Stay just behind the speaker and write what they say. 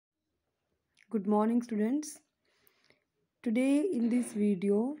Good morning, students. Today in this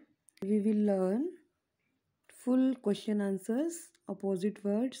video we will learn full question answers opposite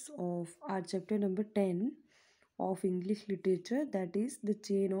words of our chapter number 10 of English literature, that is the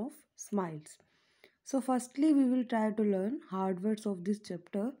chain of smiles. So firstly we will try to learn hard words of this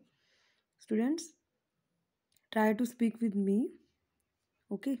chapter. Students, try to speak with me.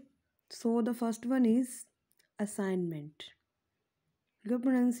 Okay. So the first one is assignment. Your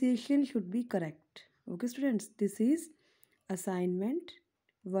pronunciation should be correct. Okay, students, this is assignment,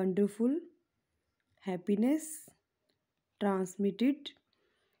 wonderful, happiness, transmitted,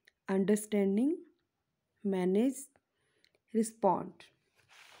 understanding, manage, respond.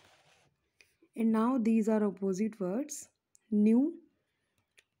 And now these are opposite words: new,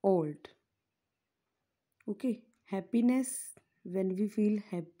 old. Okay, happiness, when we feel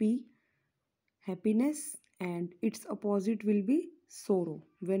happy, happiness, and its opposite will be sorrow.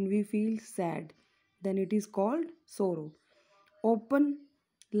 When we feel sad, then it is called sorrow. Open,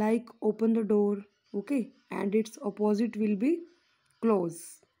 like open the door, okay, and its opposite will be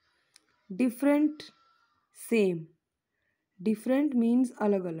close. Different, same. Different means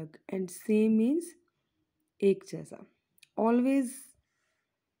alag alag and same means ek jaisa. Always,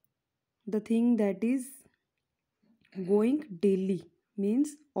 the thing that is going daily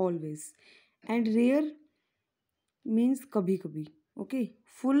means always, and rare means kabhi kabhi. Okay,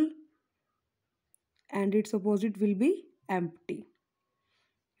 full and its opposite will be empty.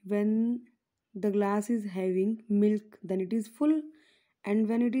 When the glass is having milk, then it is full, and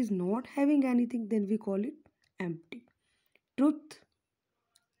when it is not having anything, then we call it empty. Truth,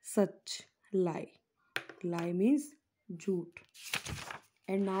 sach, lie. Lie means jhoot.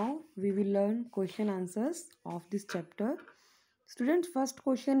 And now we will learn question answers of this chapter. Students, first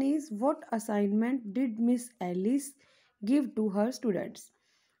question is, what assignment did Miss Alice give to her students?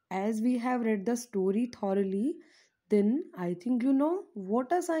 As we have read the story thoroughly, then I think you know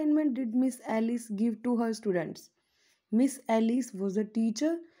what assignment did Miss Alice give to her students. Miss Alice was a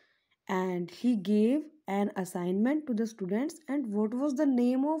teacher and he gave an assignment to the students. And what was the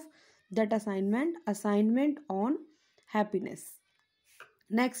name of that assignment? Assignment on happiness.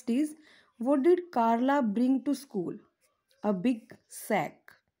 Next is, what did Carla bring to school? A big sack.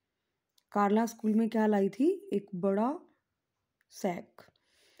 Carla school में क्या लाई थी? एक बड़ा sack.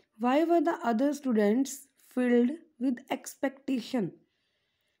 Why were the other students filled with expectation?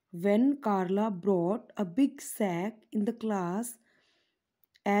 When Carla brought a big sack in the class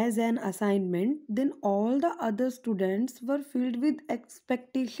as an assignment, then all the other students were filled with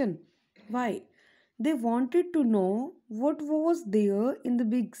expectation. Why? They wanted to know what was there in the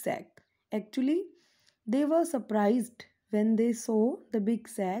big sack. Actually, they were surprised when they saw the big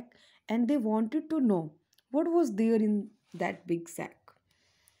sack and they wanted to know what was there in that big sack.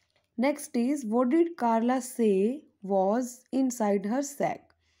 Next is, what did Carla say was inside her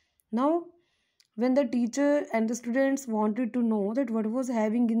sack? Now, when the teacher and the students wanted to know that what was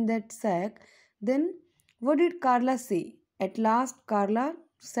having in that sack, then what did Carla say? At last, Carla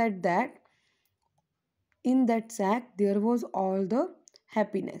said that in that sack there was all the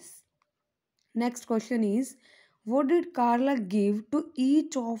happiness. Next question is, what did Carla give to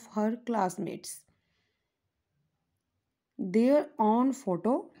each of her classmates? Their own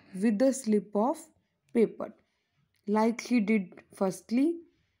photo with a slip of paper. Like she did firstly,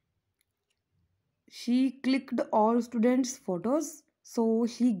 she clicked all students' photos, so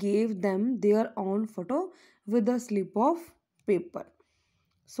she gave them their own photo with a slip of paper.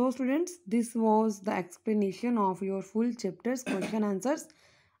 So students, this was the explanation of your full chapters question answers.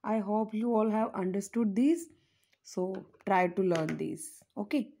 I hope you all have understood these. So try to learn these.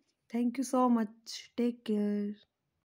 Okay. Thank you so much. Take care.